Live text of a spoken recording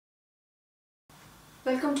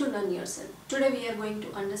Welcome to Learn Yourself. Today we are going to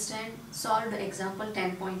solve the example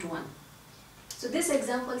 10.1. So this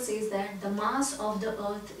example says that the mass of the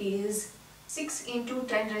earth is 6 into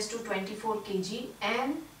 10 raised to 24 kg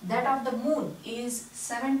and that of the moon is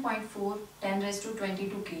 7.4 10 raised to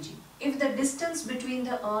 22 kg. If the distance between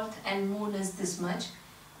the earth and moon is this much,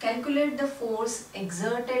 calculate the force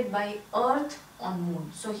exerted by earth on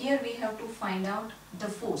moon. So here we have to find out the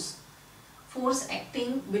force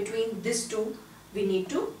acting between these two. We need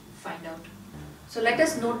to find out. So let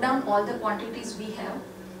us note down all the quantities we have.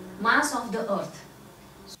 Mass of the earth.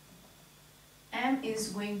 M is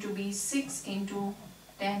going to be 6 into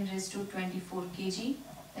 10 raised to 24 kg.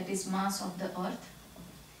 That is mass of the earth.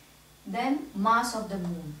 Then mass of the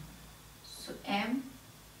moon. So M,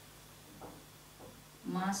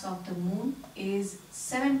 mass of the moon is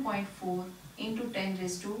 7.4 into 10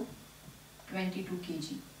 raised to 22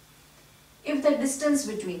 kg. If the distance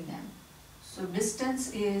between them, so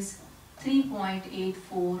distance is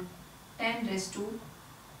 3.84 10 raised to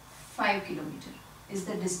 5 kilometer is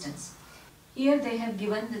the distance. Here they have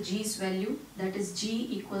given the G's value, that is G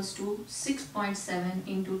equals to 6.7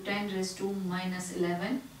 into 10 raised to minus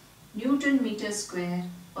 11 Newton meter square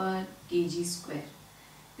per kg square.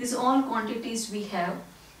 These all quantities we have.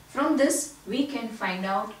 From this we can find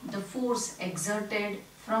out the force exerted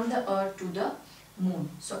from the earth to the moon.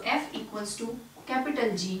 So F equals to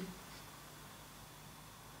capital G,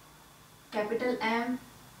 capital M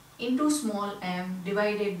into small m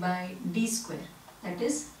divided by d square, that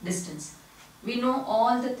is distance. We know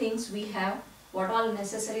all the things we have, what all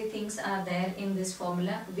necessary things are there in this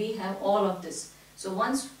formula. We have all of this. So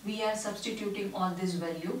once we are substituting all this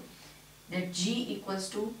value, that G equals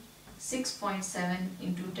to 6.7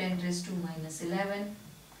 into 10 raised to minus 11.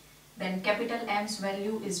 Then capital M's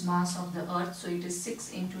value is mass of the earth, so it is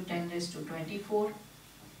 6 into 10 raised to 24.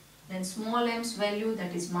 Then small m's value,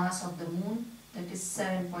 that is mass of the moon, that is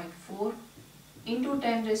 7.4 into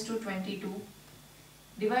 10 raised to 22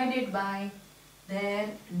 divided by their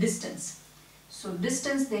distance. So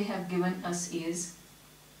distance they have given us is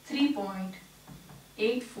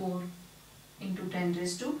 3.84 into 10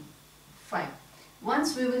 raised to 5.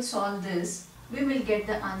 Once we will solve this, we will get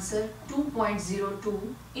the answer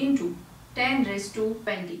 2.02 into 10 raised to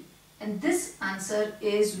 20. And this answer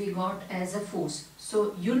is we got as a force.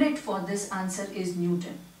 So unit for this answer is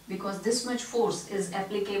Newton, because this much force is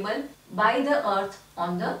applicable by the earth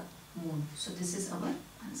on the moon. So this is our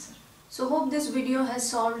answer. So hope this video has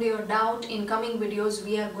solved your doubt. In coming videos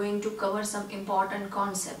we are going to cover some important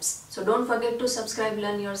concepts. So don't forget to subscribe,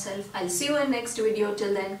 Learn Yourself. I'll see you in next video.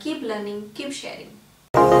 Till then, keep learning, keep sharing.